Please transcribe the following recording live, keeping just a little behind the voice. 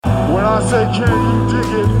I say, can you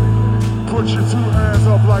dig it? Put your two hands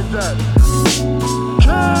up like that.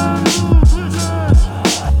 Can you dig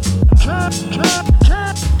it? Can.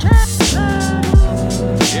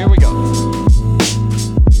 Here we go.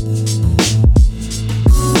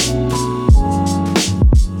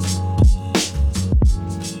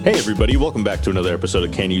 Hey everybody, welcome back to another episode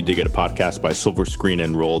of Can You Dig It, a podcast by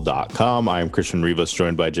SilverScreenAndRoll.com. I'm Christian Rivas,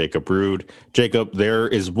 joined by Jacob Rude. Jacob, there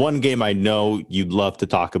is one game I know you'd love to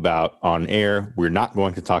talk about on air. We're not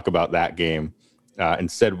going to talk about that game.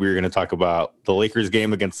 Instead, we're going to talk about the Lakers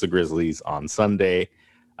game against the Grizzlies on Sunday.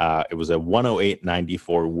 It was a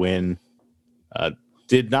 108-94 win.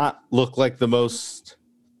 Did not look like the most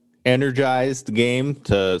energized game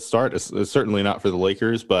to start. It's certainly not for the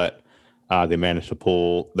Lakers, but they managed to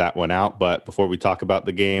pull that one out. But before we talk about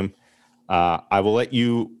the game, I will let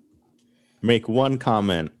you make one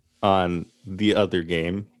comment on the other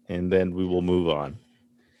game, and then we will move on.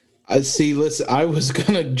 Listen, I was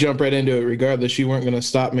going to jump right into it regardless. You weren't going to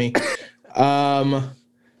stop me. I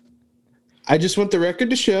just want the record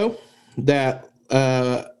to show that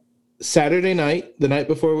Saturday night, the night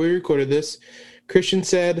before we recorded this, Christian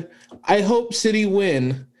said, I hope City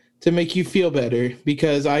win to make you feel better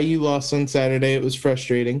because IU lost on Saturday. It was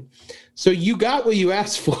frustrating. So you got what you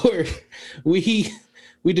asked for. We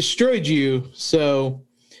destroyed you, so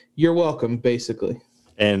you're welcome, basically.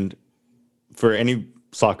 And for any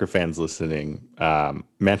soccer fans listening,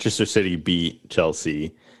 Manchester City beat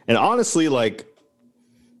Chelsea. And honestly, like,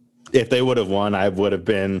 if they would have won, I would have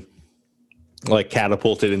been like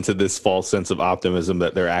catapulted into this false sense of optimism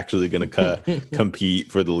that they're actually going to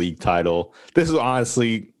compete for the league title. This is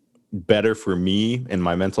honestly better for me and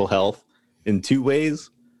my mental health in two ways.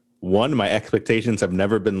 One, my expectations have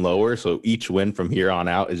never been lower, so each win from here on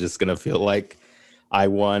out is just going to feel like I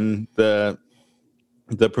won the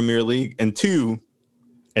Premier League. And two,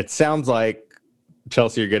 it sounds like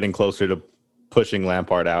Chelsea are getting closer to pushing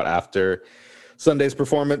Lampard out after Sunday's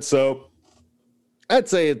performance. So I'd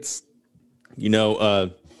say it's,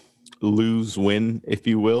 lose-win, if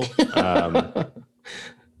you will. I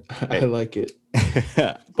like it.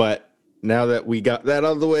 But now that we got that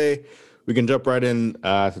out of the way, we can jump right in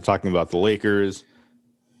to talking about the Lakers.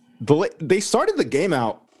 They started the game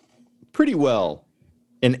out pretty well.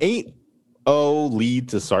 An 8-0 lead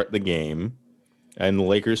to start the game in the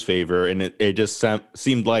Lakers' favor, and it just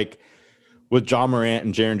seemed like with John Morant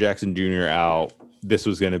and Jaren Jackson Jr. out, this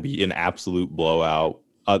was going to be an absolute blowout.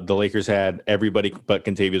 The Lakers had everybody but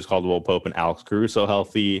Kentavious Caldwell-Pope and Alex Caruso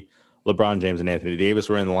healthy. LeBron James and Anthony Davis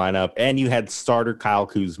were in the lineup, and you had starter Kyle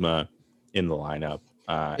Kuzma in the lineup.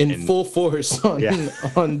 In full force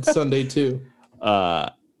on Sunday, too.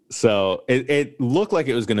 So it looked like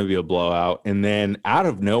it was going to be a blowout, and then out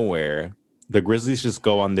of nowhere, the Grizzlies just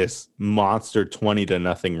go on this monster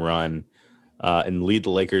 20-0 run and lead the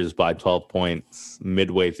Lakers by 12 points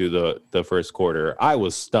midway through the first quarter. I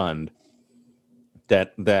was stunned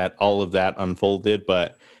that all of that unfolded,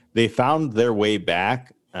 but they found their way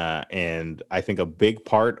back. And I think a big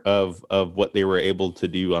part of what they were able to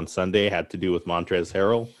do on Sunday had to do with Montrezl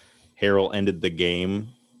Harrell. Harrell ended the game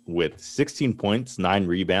with 16 points, 9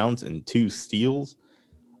 rebounds, and 2 steals.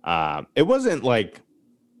 It wasn't like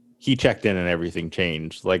he checked in and everything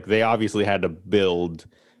changed. Like, they obviously had to build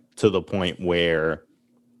to the point where,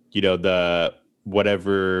 the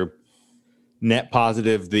whatever net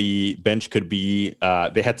positive the bench could be,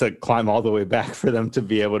 they had to climb all the way back for them to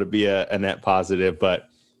be able to be a net positive. But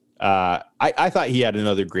I thought he had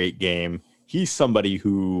another great game. He's somebody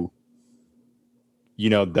who,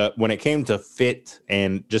 when it came to fit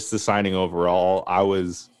and just the signing overall, I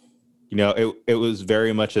was, it was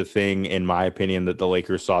very much a thing, in my opinion, that the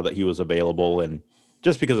Lakers saw that he was available. And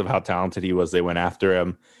just because of how talented he was, they went after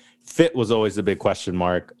him. Fit was always the big question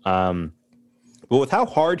mark. But with how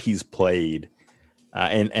hard he's played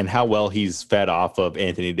and how well he's fed off of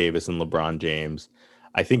Anthony Davis and LeBron James,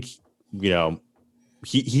 I think,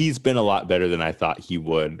 he's been a lot better than I thought he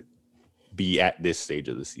would be at this stage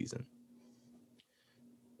of the season.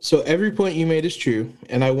 So every point you made is true,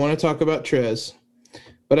 and I want to talk about Trez,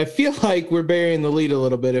 but I feel like we're burying the lead a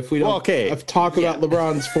little bit if we don't talk about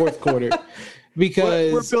LeBron's fourth quarter.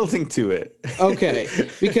 Because we're building to it. Okay.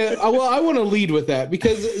 Because I want to lead with that,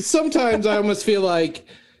 because sometimes I almost feel like,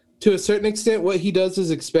 to a certain extent, what he does is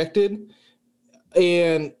expected.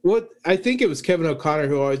 And what I think it was Kevin O'Connor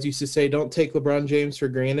who always used to say, don't take LeBron James for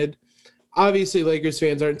granted. Obviously, Lakers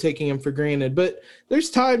fans aren't taking him for granted, but there's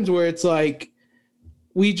times where it's like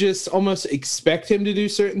we just almost expect him to do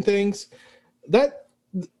certain things. That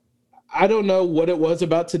I don't know what it was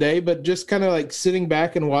about today, but just kind of like sitting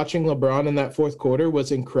back and watching LeBron in that fourth quarter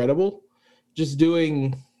was incredible. Just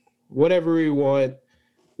doing whatever he want,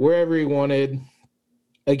 wherever he wanted,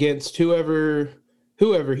 against whoever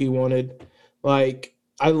he wanted. Like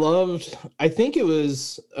I think it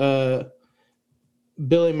was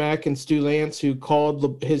Billy Mack and Stu Lance who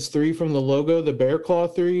called his three from the logo the Bear Claw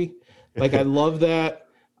three. Like I love that.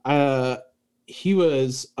 He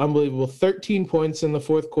was unbelievable. 13 points in the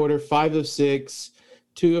fourth quarter, 5 of 6,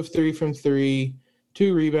 2 of 3 from 3,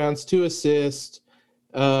 2 rebounds, 2 assists.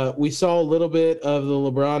 We saw a little bit of the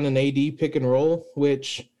LeBron and AD pick and roll,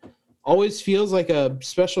 which always feels like a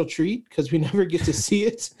special treat because we never get to see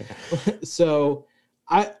it. So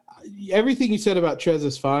everything you said about Trez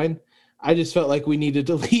is fine. I just felt like we needed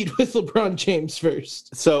to lead with LeBron James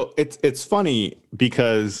first. So it's funny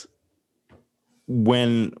because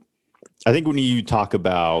when you talk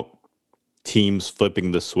about teams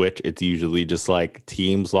flipping the switch, it's usually just like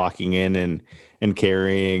teams locking in and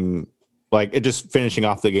carrying, like it just finishing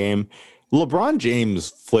off the game. LeBron James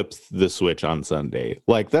flipped the switch on Sunday.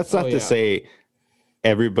 Like that's not to say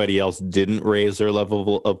everybody else didn't raise their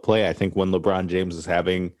level of play. I think when LeBron James is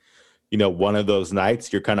having, one of those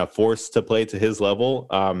nights, you're kind of forced to play to his level.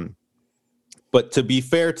 But to be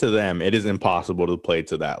fair to them, it is impossible to play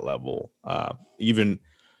to that level. Even,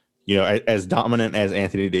 as dominant as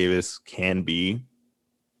Anthony Davis can be,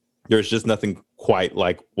 there's just nothing quite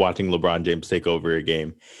like watching LeBron James take over a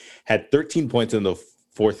game. Had 13 points in the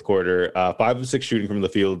fourth quarter, 5 of 6 shooting from the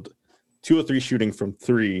field, 2 of 3 shooting from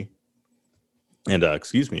 3, and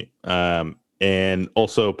and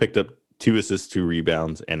also picked up 2 assists, 2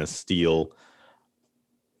 rebounds, and a steal.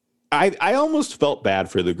 I almost felt bad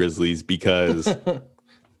for the Grizzlies because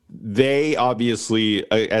they obviously,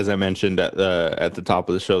 as I mentioned at the top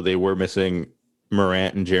of the show, they were missing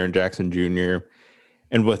Morant and Jaren Jackson Jr.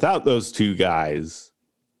 And without those two guys,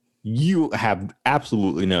 you have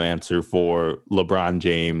absolutely no answer for LeBron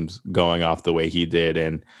James going off the way he did.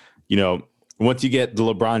 And, once you get the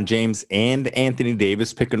LeBron James and Anthony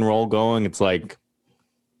Davis pick and roll going, it's like,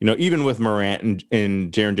 even with Morant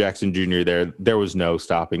and Jaren Jackson Jr. there was no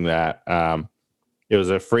stopping that. It was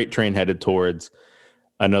a freight train headed towards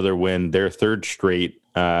another win, their third straight.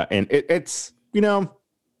 And it's,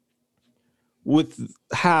 with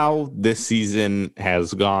how this season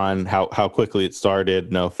has gone, how quickly it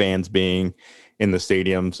started, no fans being in the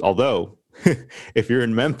stadiums. Although, if you're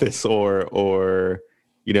in Memphis or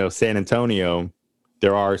San Antonio,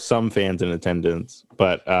 there are some fans in attendance,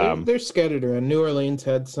 but they're scattered around. New Orleans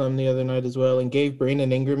had some the other night as well, and gave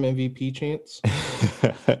Brandon Ingram MVP chance.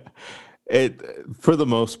 For the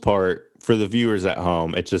most part, for the viewers at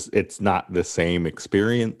home, it's not the same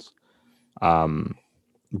experience.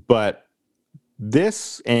 But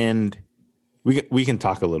this, and we can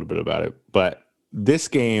talk a little bit about it, but this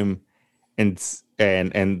game and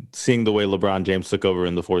seeing the way LeBron James took over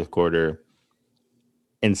in the fourth quarter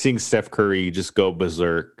and seeing Steph Curry just go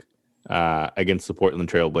berserk against the Portland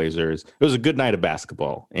Trailblazers, it was a good night of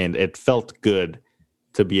basketball, and it felt good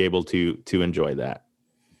to be able to enjoy that.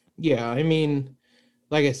 Yeah, I mean,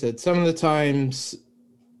 like I said, some of the times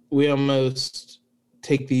we almost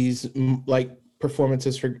take these like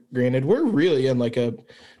performances for granted. We're really in like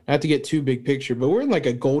not to get too big picture, but we're in like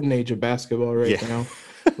a golden age of basketball right now.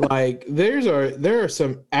 Like there are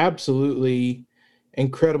some absolutely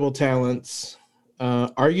incredible talents.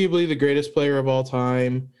 Arguably the greatest player of all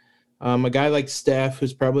time. A guy like Steph,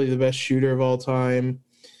 who's probably the best shooter of all time.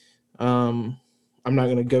 I'm not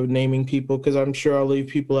going to go naming people because I'm sure I'll leave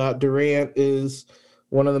people out. Durant is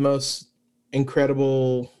one of the most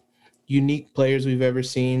incredible, unique players we've ever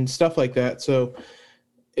seen, stuff like that. So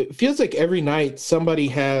it feels like every night somebody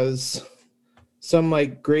has some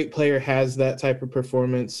like great player has that type of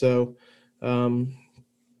performance. So,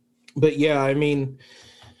 but yeah, I mean,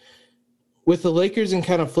 with the Lakers and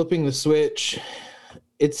kind of flipping the switch,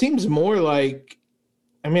 it seems more like,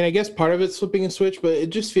 I mean, I guess part of it's flipping a switch, but it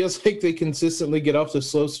just feels like they consistently get off to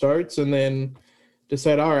slow starts and then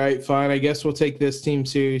decide, all right, fine, I guess we'll take this team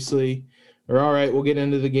seriously, or all right, we'll get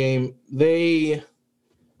into the game. I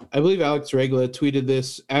believe Alex Regla tweeted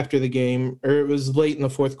this after the game, or it was late in the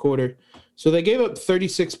fourth quarter. So they gave up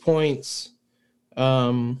 36 points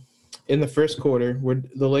in the first quarter, where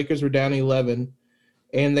the Lakers were down 11,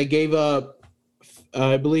 and they gave up,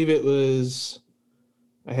 I believe it was,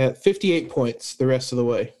 I had 58 points the rest of the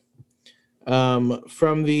way. I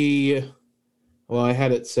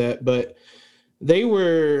had it set, but they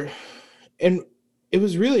were, and it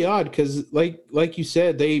was really odd because, like you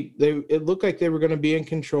said, it looked like they were going to be in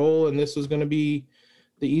control, and this was going to be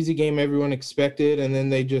the easy game everyone expected, and then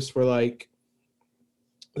they just were like,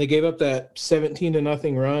 they gave up that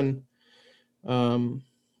 17-0 run,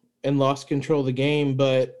 and lost control of the game.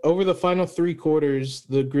 But over the final three quarters,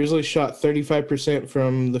 the Grizzlies shot 35%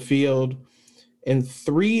 from the field and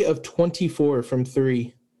 3 of 24 from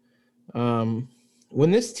three.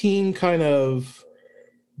 When this team kind of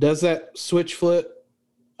does that switch flip,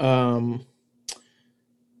 that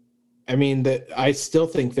I still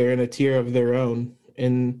think they're in a tier of their own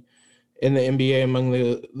in the NBA among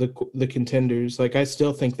the contenders. Like, I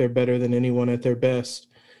still think they're better than anyone at their best.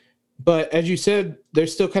 But as you said, they're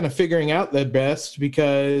still kind of figuring out their best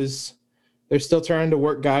because they're still trying to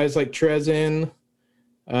work guys like Trez in.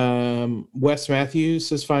 Wes Matthews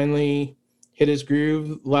has finally hit his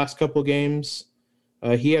groove the last couple games.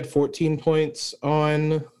 He had 14 points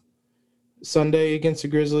on Sunday against the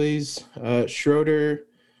Grizzlies. Schroeder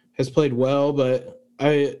has played well, but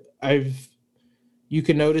you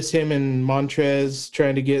can notice him and Montrez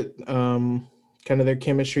trying to get kind of their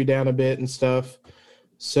chemistry down a bit and stuff.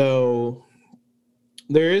 So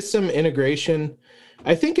there is some integration.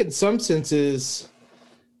 I think in some senses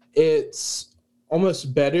it's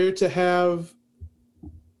almost better to have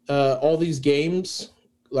all these games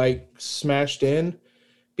like smashed in,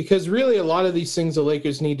 because really a lot of these things the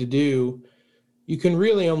Lakers need to do, you can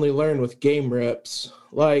really only learn with game reps.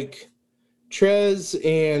 Like, Trez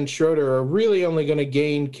and Schroeder are really only going to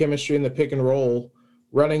gain chemistry in the pick and roll,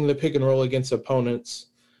 running the pick and roll against opponents.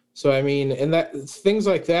 So, and that things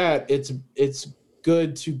like that, it's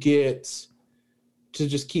good to get to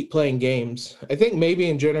just keep playing games. I think maybe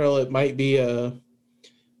in general it might be a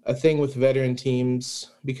thing with veteran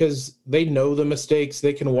teams because they know the mistakes.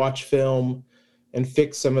 They can watch film and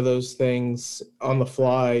fix some of those things on the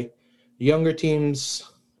fly. Younger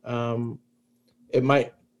teams, it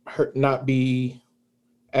might not be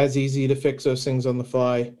as easy to fix those things on the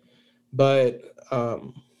fly. But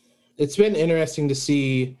it's been interesting to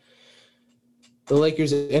see the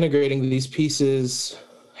Lakers integrating these pieces.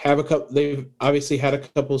 They've obviously had a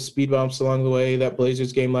couple of speed bumps along the way. That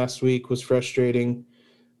Blazers game last week was frustrating.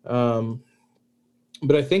 But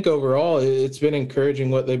I think overall it's been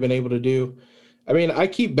encouraging what they've been able to do. I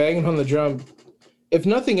keep banging on the drum. If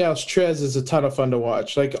nothing else, Trez is a ton of fun to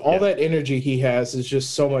watch. Like, all that energy he has is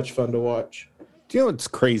just so much fun to watch. Do you know what's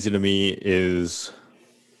crazy to me is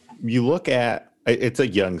you look at it's a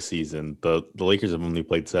young season. The Lakers have only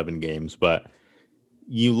played 7 games, but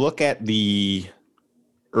you look at the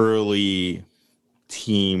early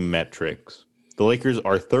team metrics. The Lakers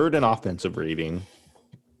are 3rd in offensive rating.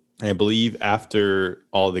 I believe after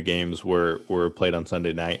all the games were played on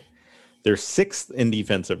Sunday night, they're 6th in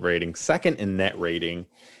defensive rating, 2nd in net rating.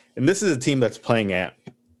 And this is a team that's playing at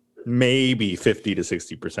maybe 50 to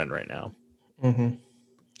 60% right now. Mm-hmm.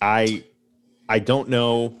 I don't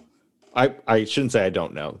know. I shouldn't say I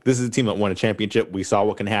don't know. This is a team that won a championship. We saw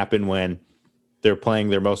what can happen when they're playing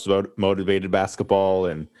their most motivated basketball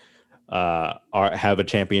and have a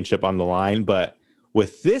championship on the line. But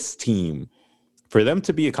with this team, for them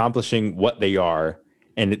to be accomplishing what they are,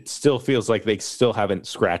 and it still feels like they still haven't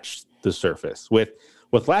scratched the surface. With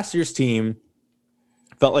last year's team,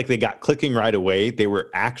 felt like they got clicking right away. They were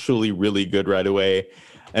actually really good right away.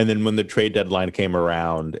 And then when the trade deadline came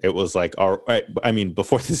around, it was like, all right.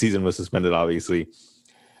 Before the season was suspended, obviously,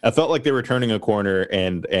 I felt like they were turning a corner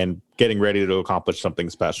and getting ready to accomplish something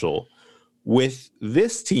special. With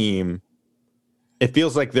this team, it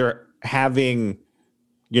feels like they're having,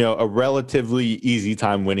 a relatively easy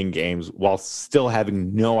time winning games while still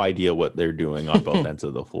having no idea what they're doing on both ends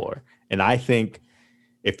of the floor. And I think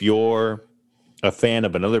if you're a fan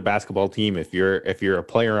of another basketball team, if you're a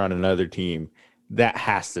player on another team, that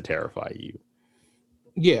has to terrify you.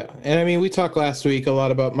 Yeah. And we talked last week a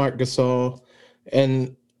lot about Marc Gasol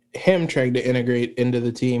and him trying to integrate into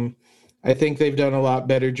the team. I think they've done a lot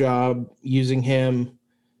better job using him.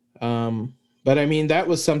 But that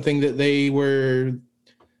was something that they were,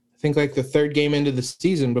 I think, like the 3rd game into the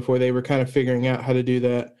season before they were kind of figuring out how to do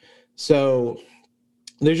that. So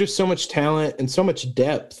there's just so much talent and so much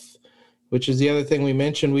depth, which is the other thing we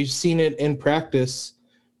mentioned. We've seen it in practice.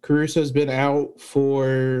 Caruso's been out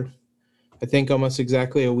for, I think, almost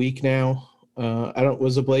exactly a week now.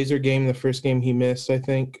 Was a Blazer game the first game he missed, I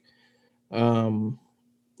think,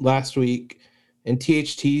 last week. And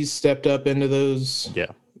THT stepped up into those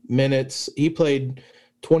minutes. He played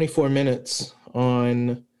 24 minutes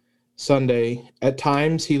on Sunday. At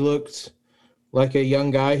times, he looked like a young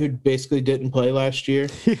guy who basically didn't play last year.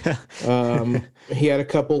 He had a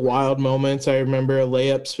couple wild moments. I remember a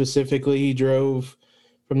layup specifically. He drove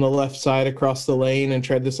from the left side across the lane and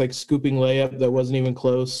tried this like scooping layup that wasn't even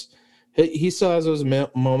close. He still has those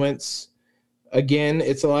moments. Again,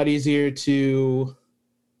 it's a lot easier to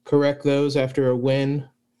correct those after a win.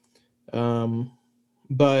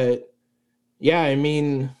 But yeah, I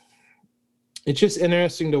mean, it's just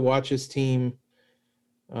interesting to watch his team,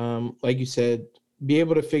 like you said, be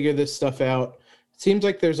able to figure this stuff out. It seems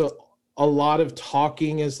like there's a lot of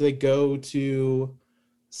talking as they go to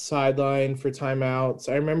sideline for timeouts.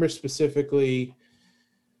 I remember specifically,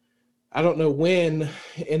 I don't know when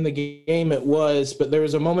in the game it was, but there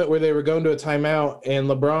was a moment where they were going to a timeout, and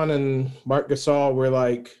LeBron and Marc Gasol were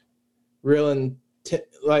like real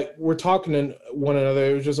like we're talking to one another.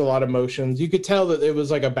 It was just a lot of emotions. You could tell that it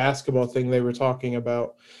was like a basketball thing they were talking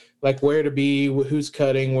about, like where to be, who's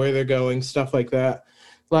cutting, where they're going, stuff like that.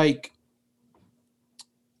 Like,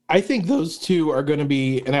 I think those two are going to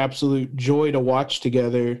be an absolute joy to watch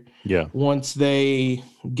together. Yeah. Once they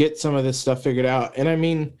get some of this stuff figured out. And I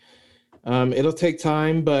mean, it'll take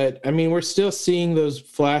time, but I mean, we're still seeing those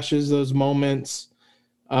flashes, those moments.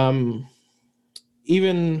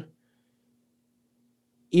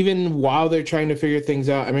 Even while they're trying to figure things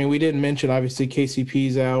out. I mean, we didn't mention obviously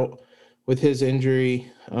KCP's out with his injury,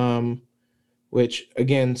 which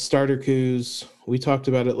again, starter Kuz, we talked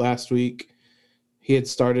about it last week. He had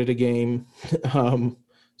started a game.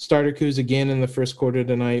 Starter Kuz again in the first quarter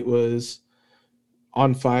tonight was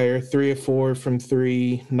on fire, 3 of 4 from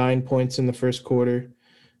 3, 9 points in the first quarter.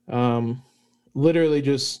 Literally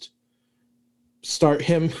just start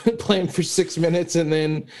him playing for 6 minutes and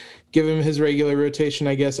then give him his regular rotation,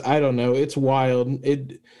 I guess. I don't know. It's wild.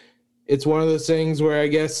 It's one of those things where I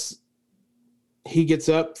guess he gets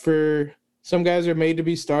up for – some guys are made to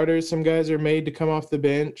be starters. Some guys are made to come off the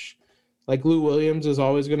bench. Like Lou Williams is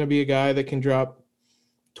always going to be a guy that can drop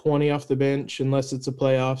 20 off the bench unless it's the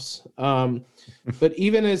playoffs. But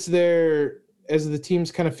even as the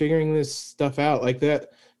team's kind of figuring this stuff out like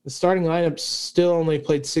that, the starting lineup still only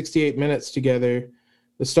played 68 minutes together.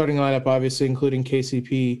 The starting lineup, obviously, including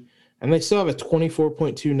KCP, and they still have a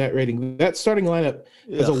 24.2 net rating. That starting lineup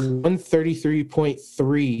has a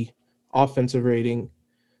 133.3 offensive rating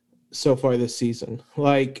so far this season.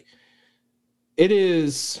 Like, it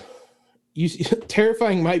is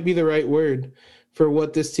terrifying might be the right word for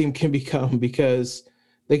what this team can become, because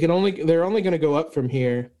they're only going to go up from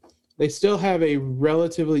here. They still have a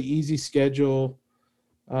relatively easy schedule.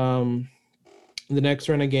 The next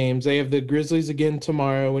run of games, they have the Grizzlies again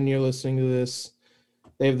tomorrow when you're listening to this.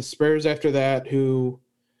 They have the Spurs after that, who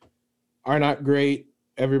are not great.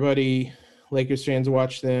 Everybody, Lakers fans,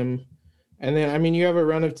 watch them. And then, I mean, you have a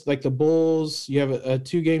run of like the Bulls. You have a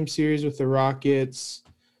 2-game series with the Rockets.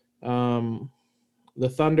 The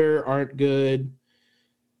Thunder aren't good.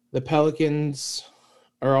 The Pelicans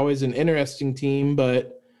are always an interesting team,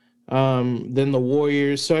 but then the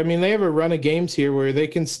Warriors. So, I mean, they have a run of games here where they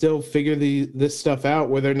can still figure this stuff out,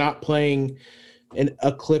 where they're not playing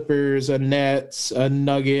a Clippers, a Nets, a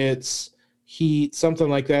Nuggets, Heat, something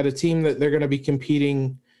like that, a team that they're going to be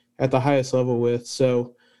competing at the highest level with.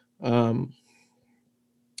 So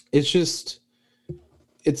it's just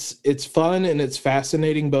it's fun and it's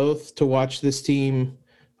fascinating both to watch this team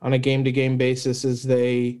on a game-to-game basis as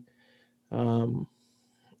they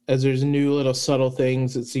as there's new little subtle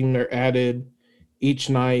things that seem they're added each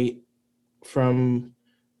night, from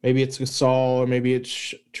maybe it's Gasol, or maybe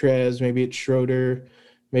it's Trez, maybe it's Schroeder,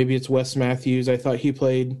 maybe it's Wes Matthews. I thought he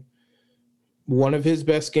played one of his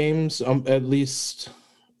best games, at least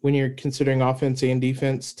when you're considering offense and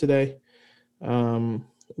defense today.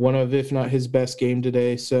 One of, if not his best game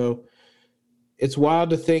today. So it's wild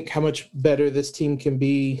to think how much better this team can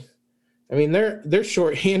be. I mean, they're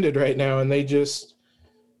shorthanded right now, and they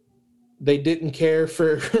didn't care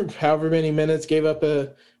for however many minutes,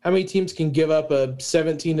 how many teams can give up a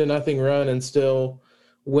 17-0 run and still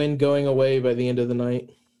win going away by the end of the night?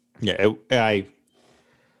 Yeah, I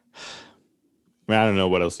don't know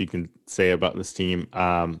what else you can say about this team.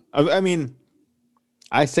 I mean,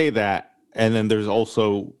 I say that, and then there's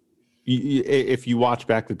also, if you watch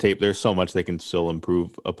back the tape, there's so much they can still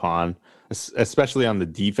improve upon, especially on the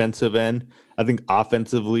defensive end. I think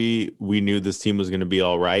offensively, we knew this team was going to be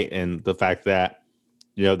all right, and the fact that,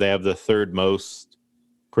 they have the third most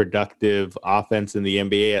productive offense in the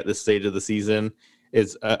NBA at this stage of the season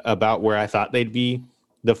is about where I thought they'd be.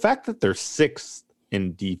 The fact that they're sixth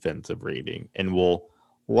in defensive rating and will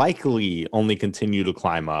likely only continue to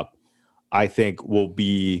climb up, I think will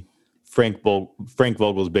be Frank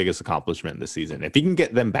Vogel's biggest accomplishment this season. If he can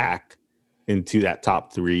get them back into that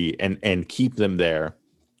top 3 and keep them there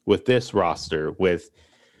with this roster, with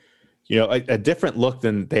a different look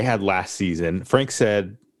than they had last season. Frank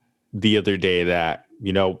said the other day that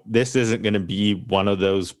this isn't going to be one of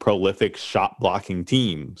those prolific shot blocking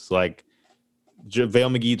teams like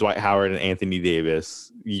JaVale McGee, Dwight Howard, and Anthony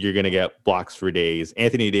Davis. You're going to get blocks for days.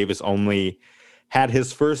 Anthony Davis only had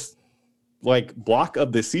his first block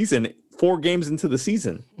of the season 4 games into the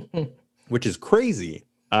season, which is crazy.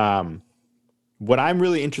 What I'm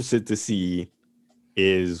really interested to see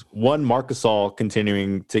is one, Marc Gasol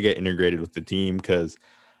continuing to get integrated with the team, because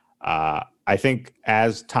I think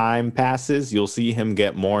as time passes, you'll see him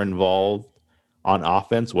get more involved on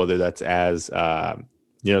offense, whether that's as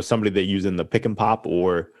somebody that use in the pick and pop,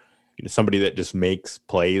 or somebody that just makes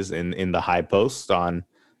plays in the high post. On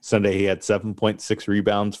Sunday, he had 7.6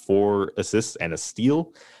 rebounds, 4 assists, and a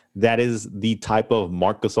steal. That is the type of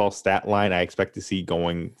Marc Gasol stat line I expect to see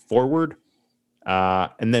going forward.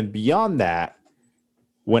 And then beyond that,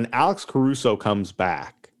 when Alex Caruso comes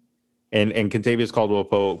back and Kentavious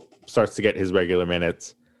Caldwell-Pope starts to get his regular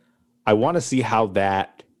minutes, I want to see how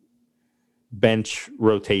that bench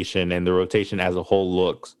rotation and the rotation as a whole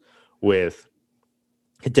looks, with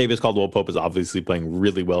Kentavious Caldwell-Pope is obviously playing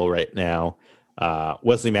really well right now.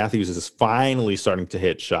 Wesley Matthews is finally starting to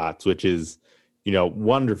hit shots, which is,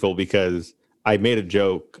 wonderful, because I made a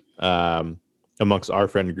joke amongst our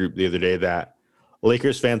friend group the other day that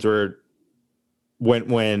Lakers fans were,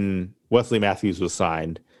 when Wesley Matthews was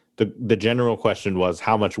signed, the general question was,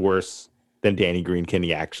 how much worse than Danny Green can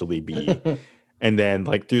he actually be? And then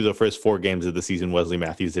through the first 4 games of the season, Wesley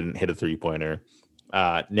Matthews didn't hit a 3-pointer.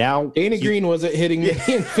 Now Danny Green wasn't hitting me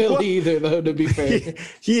in Philly either, though, to be fair.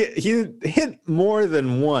 He hit more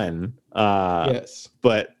than one. Yes.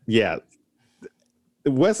 But yeah,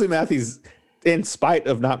 Wesley Matthews, in spite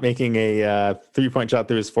of not making a 3-point shot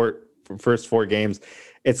through his first 4 games,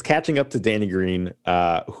 it's catching up to Danny Green,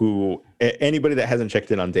 who, anybody that hasn't checked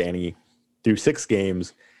in on Danny, through 6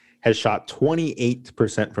 games has shot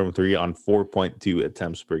 28% from 3 on 4.2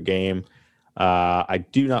 attempts per game. I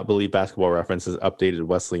do not believe Basketball Reference has updated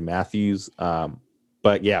Wesley Matthews.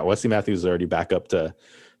 But yeah, Wesley Matthews is already back up to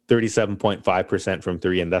 37.5% from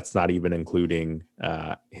 3, and that's not even including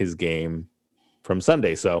his game from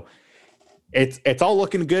Sunday. So it's all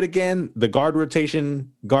looking good again. The guard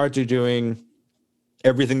rotation, guards are doing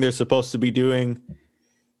everything they're supposed to be doing.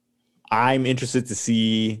 I'm interested to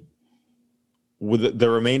see, with the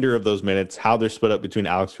remainder of those minutes, how they're split up between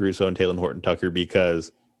Alex Caruso and Talen Horton-Tucker,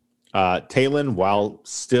 because Talen, while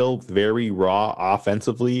still very raw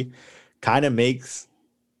offensively, kind of makes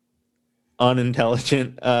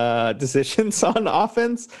unintelligent decisions on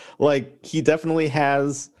offense. He definitely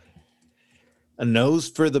has a nose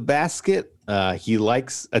for the basket. He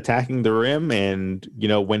likes attacking the rim, and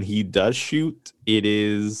when he does shoot, it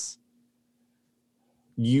is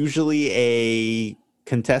usually a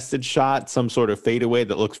contested shot, some sort of fadeaway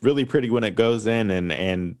that looks really pretty when it goes in,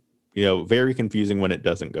 and very confusing when it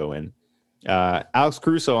doesn't go in. Alex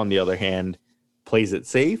Caruso, on the other hand, plays it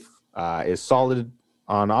safe, is solid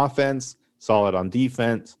on offense, solid on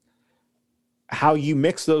defense. How you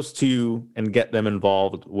mix those two and get them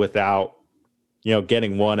involved without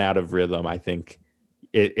getting one out of rhythm, I think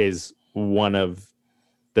it is one of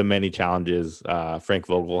the many challenges Frank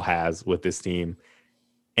Vogel has with this team.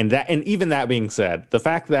 And even that being said, the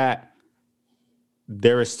fact that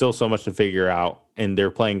there is still so much to figure out and they're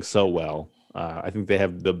playing so well, I think they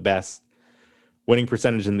have the best winning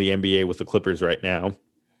percentage in the NBA with the Clippers right now.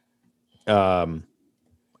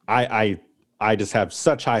 I just have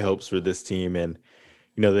such high hopes for this team, and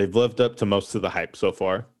they've lived up to most of the hype so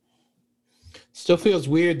far. Still feels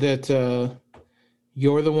weird that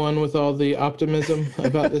you're the one with all the optimism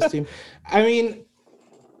about this team. I mean,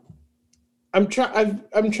 I'm trying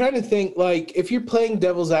to think, if you're playing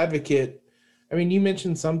devil's advocate, I mean, you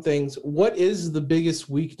mentioned some things. What is the biggest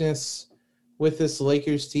weakness with this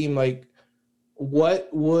Lakers team? What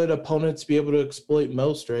would opponents be able to exploit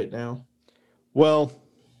most right now? Well,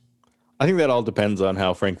 I think that all depends on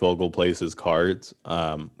how Frank Vogel plays his cards.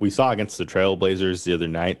 We saw against the Trailblazers the other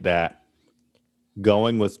night that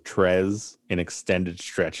going with Trez in extended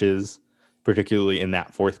stretches, particularly in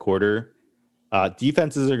that fourth quarter,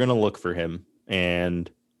 defenses are going to look for him. And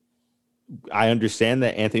I understand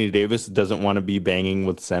that Anthony Davis doesn't want to be banging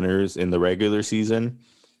with centers in the regular season,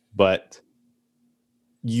 but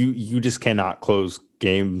you just cannot close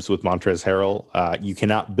games with Montrezl Harrell. You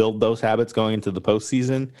cannot build those habits going into the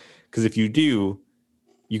postseason, because if you do,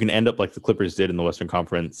 you can end up like the Clippers did in the Western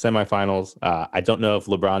Conference semifinals. I don't know if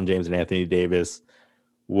LeBron James and Anthony Davis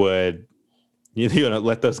would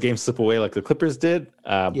let those games slip away like the Clippers did.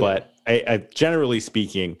 But I generally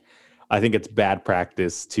speaking, I think it's bad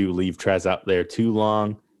practice to leave Trez out there too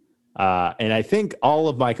long. And I think all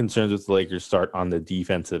of my concerns with the Lakers start on the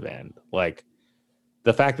defensive end.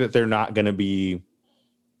 The fact that they're not going to be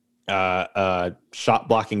a shot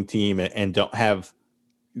blocking team and don't have,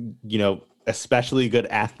 especially good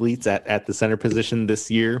athletes at the center position this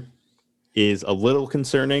year is a little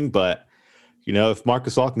concerning, but if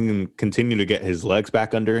Marcus All can continue to get his legs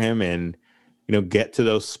back under him and get to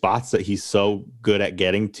those spots that he's so good at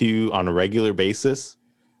getting to on a regular basis,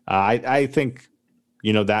 I think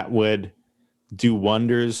that would do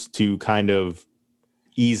wonders to kind of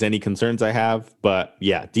ease any concerns I have. But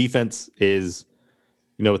yeah, defense is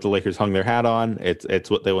what the Lakers hung their hat on. It's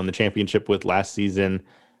what they won the championship with last season,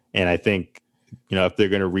 and I think if they're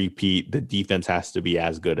going to repeat, the defense has to be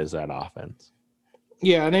as good as that offense.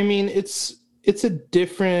 Yeah, and I mean it's a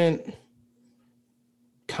different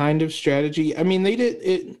kind of strategy. I mean, they did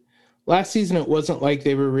it last season. It wasn't like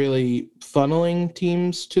they were really funneling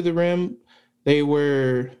teams to the rim. They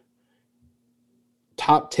were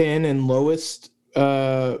top 10 and lowest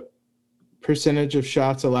percentage of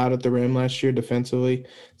shots allowed at the rim last year defensively.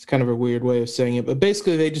 It's kind of a weird way of saying it, but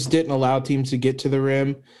basically they just didn't allow teams to get to the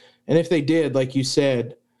rim. And if they did, like you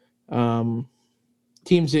said,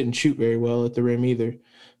 teams didn't shoot very well at the rim either.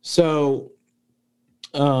 So,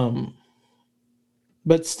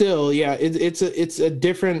 but still, yeah, it's a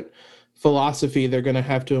different philosophy they're going to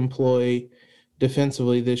have to employ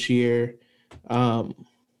defensively this year.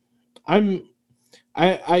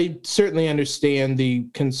 I certainly understand the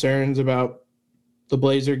concerns about the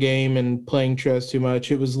Blazer game and playing Trez too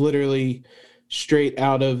much. It was literally straight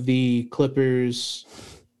out of the Clippers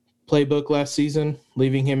playbook last season,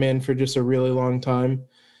 leaving him in for just a really long time.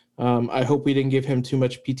 I hope we didn't give him too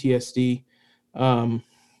much PTSD.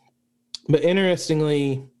 But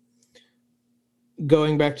interestingly,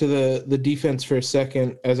 going back to the defense for a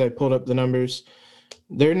second, as I pulled up the numbers,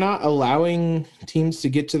 they're not allowing teams to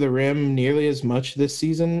get to the rim nearly as much this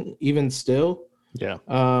season, even still. Yeah.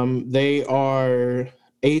 They are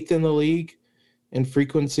 8th in the league in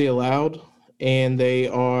frequency allowed, and they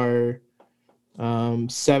are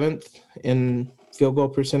 7th in field goal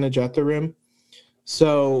percentage at the rim.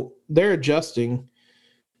 So they're adjusting.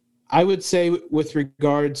 I would say with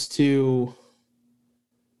regards to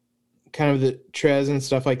kind of the Trez and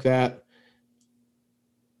stuff like that,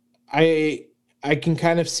 I can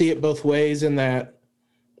kind of see it both ways in that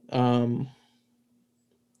I'm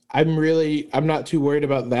not too worried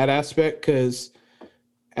about that aspect because,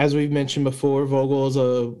 as we've mentioned before, Vogel is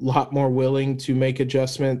a lot more willing to make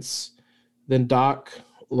adjustments than Doc.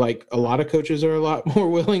 Like a lot of coaches are a lot more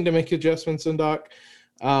willing to make adjustments than Doc.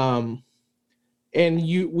 And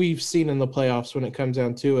we've seen in the playoffs when it comes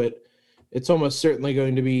down to it, it's almost certainly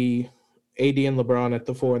going to be AD and LeBron at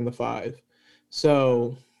the 4 and the 5.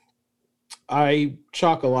 So I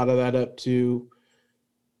chalk a lot of that up to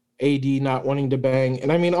AD not wanting to bang.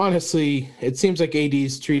 And I mean, honestly, it seems like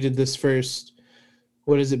AD's treated this first,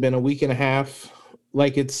 what has it been, a week and a half,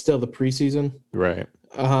 like it's still the preseason. Right.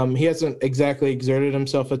 He hasn't exactly exerted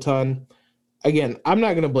himself a ton. Again, I'm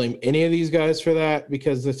not going to blame any of these guys for that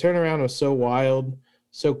because the turnaround was so wild,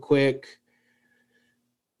 so quick.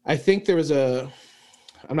 I think there was I'm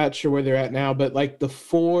not sure where they're at now, but like the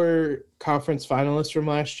 4 conference finalists from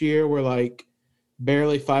last year were like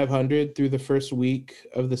barely 500 through the first week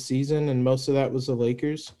of the season, and most of that was the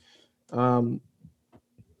Lakers.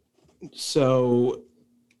 So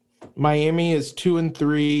Miami is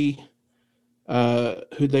 2-3.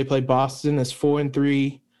 Who they play? Boston is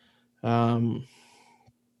 4-3.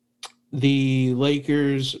 The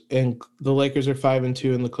Lakers are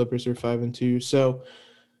 5-2, and the Clippers are 5-2. So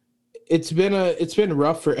it's been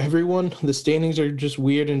rough for everyone. The standings are just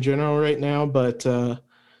weird in general right now, but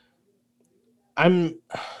I'm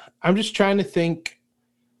just trying to think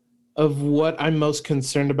of what I'm most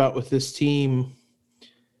concerned about with this team.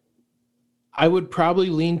 I would probably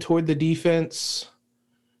lean toward the defense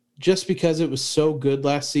just because it was so good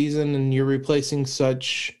last season and you're replacing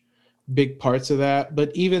such big parts of that.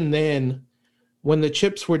 But even then, when the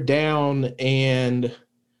chips were down and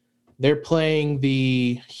they're playing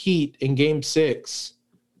the Heat in Game 6,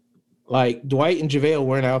 like Dwight and JaVale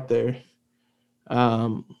weren't out there.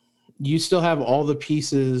 You still have all the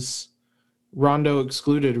pieces, Rondo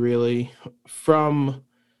excluded really, from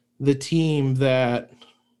the team that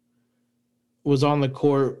was on the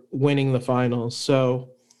court winning the finals. So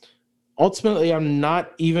ultimately, I'm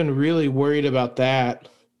not even really worried about that.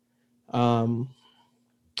 I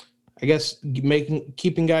guess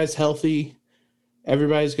keeping guys healthy.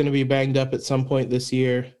 Everybody's going to be banged up at some point this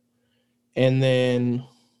year. And then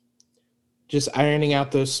just ironing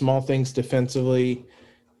out those small things defensively,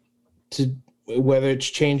 to whether it's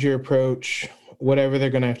change your approach, whatever they're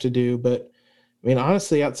going to have to do. But, I mean,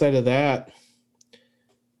 honestly, outside of that,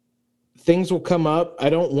 things will come up. I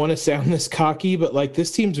don't want to sound this cocky, but, like,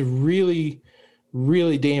 this team's really,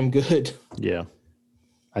 really damn good. Yeah.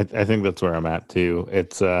 I think that's where I'm at, too.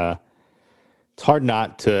 It's to it's hard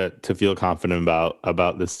not to feel confident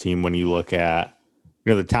about this team when you look at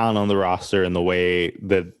the talent on the roster and the way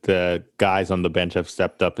that the guys on the bench have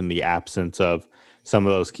stepped up in the absence of some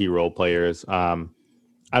of those key role players. I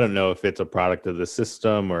don't know if it's a product of the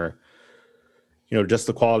system or just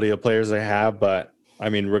the quality of players they have, but I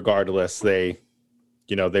mean, regardless, they've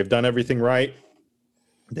done everything right.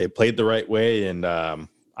 They played the right way, and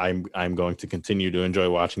I'm going to continue to enjoy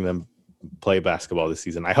watching them play basketball this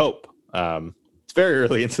season. I hope. It's very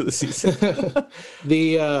early into the season.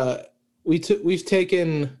 We've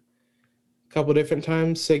taken a couple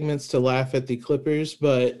different segments to laugh at the Clippers,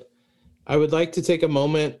 but I would like to take a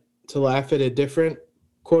moment to laugh at a different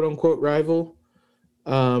quote unquote rival.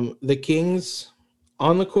 The Kings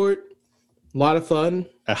on the court, a lot of fun,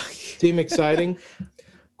 team exciting.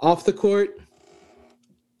 Off the court,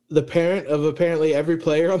 the parent of apparently every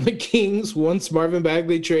player on the Kings wants Marvin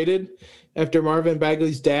Bagley traded after Marvin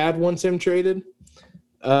Bagley's dad wants him traded.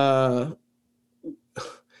 All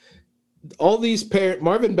these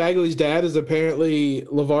Marvin Bagley's dad is apparently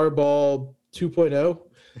LeVar Ball 2.0.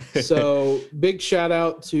 So big shout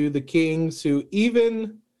out to the Kings, who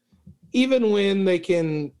even when they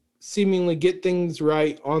can seemingly get things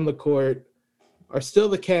right on the court, are still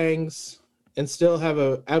the Kangs and still have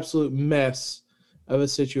an absolute mess of a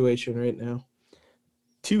situation right now.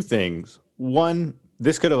 Two things. One,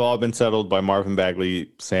 this could have all been settled by Marvin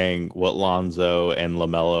Bagley saying what Lonzo and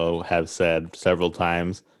LaMelo have said several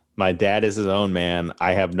times. My dad is his own man.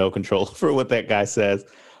 I have no control over what that guy says.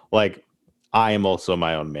 Like, I am also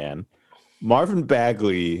my own man. Marvin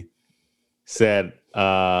Bagley said,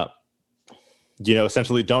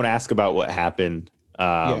 essentially, don't ask about what happened.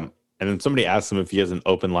 And then somebody asked him if he has an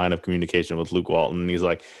open line of communication with Luke Walton. And he's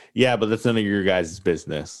like, yeah, but that's none of your guys'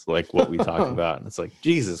 business, like what we talked about. And it's like,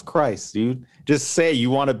 Jesus Christ, dude. Just say you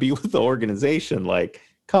want to be with the organization. Like,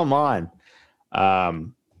 come on.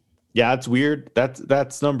 Yeah, it's weird.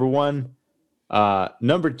 That's number one.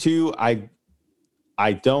 Number two,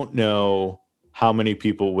 I don't know how many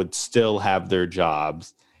people would still have their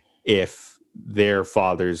jobs if their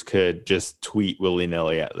fathers could just tweet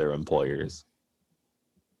willy-nilly at their employers.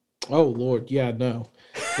 Oh, Lord. Yeah, no.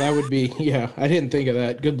 That would be, I didn't think of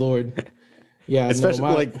that. Good Lord. Yeah.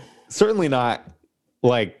 Especially, certainly not,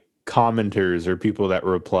 like, commenters or people that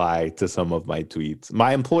reply to some of my tweets.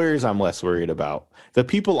 My employers, I'm less worried about. The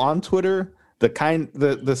people on Twitter,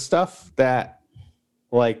 the stuff that,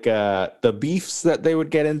 like, the beefs that they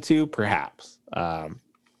would get into, perhaps.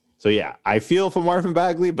 So, yeah, I feel for Marvin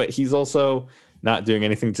Bagley, but he's also not doing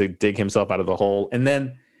anything to dig himself out of the hole. And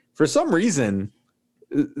then, for some reason...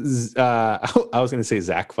 I was going to say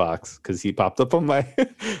Zach Fox because he popped up on my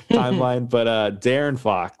timeline, but Darren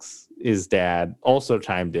Fox, his dad, also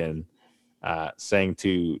chimed in saying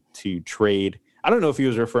to trade. I don't know if he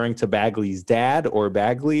was referring to Bagley's dad or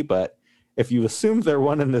Bagley, but if you assume they're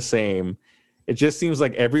one and the same, it just seems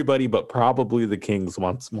like everybody but probably the Kings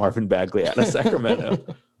wants Marvin Bagley out of Sacramento.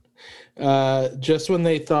 Just when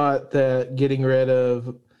they thought that getting rid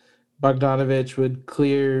of Bogdanovich would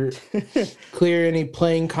clear any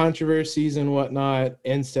playing controversies and whatnot,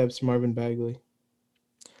 in steps Marvin Bagley.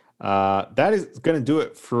 That is going to do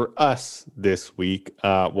it for us this week.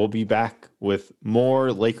 We'll be back with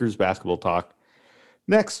more Lakers basketball talk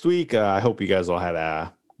next week. I hope you guys all had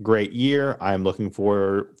a great year. I'm looking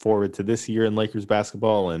forward to this year in Lakers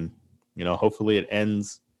basketball, and hopefully it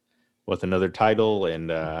ends with another title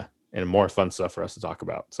and more fun stuff for us to talk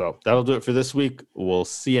about. So that'll do it for this week. We'll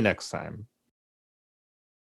see you next time.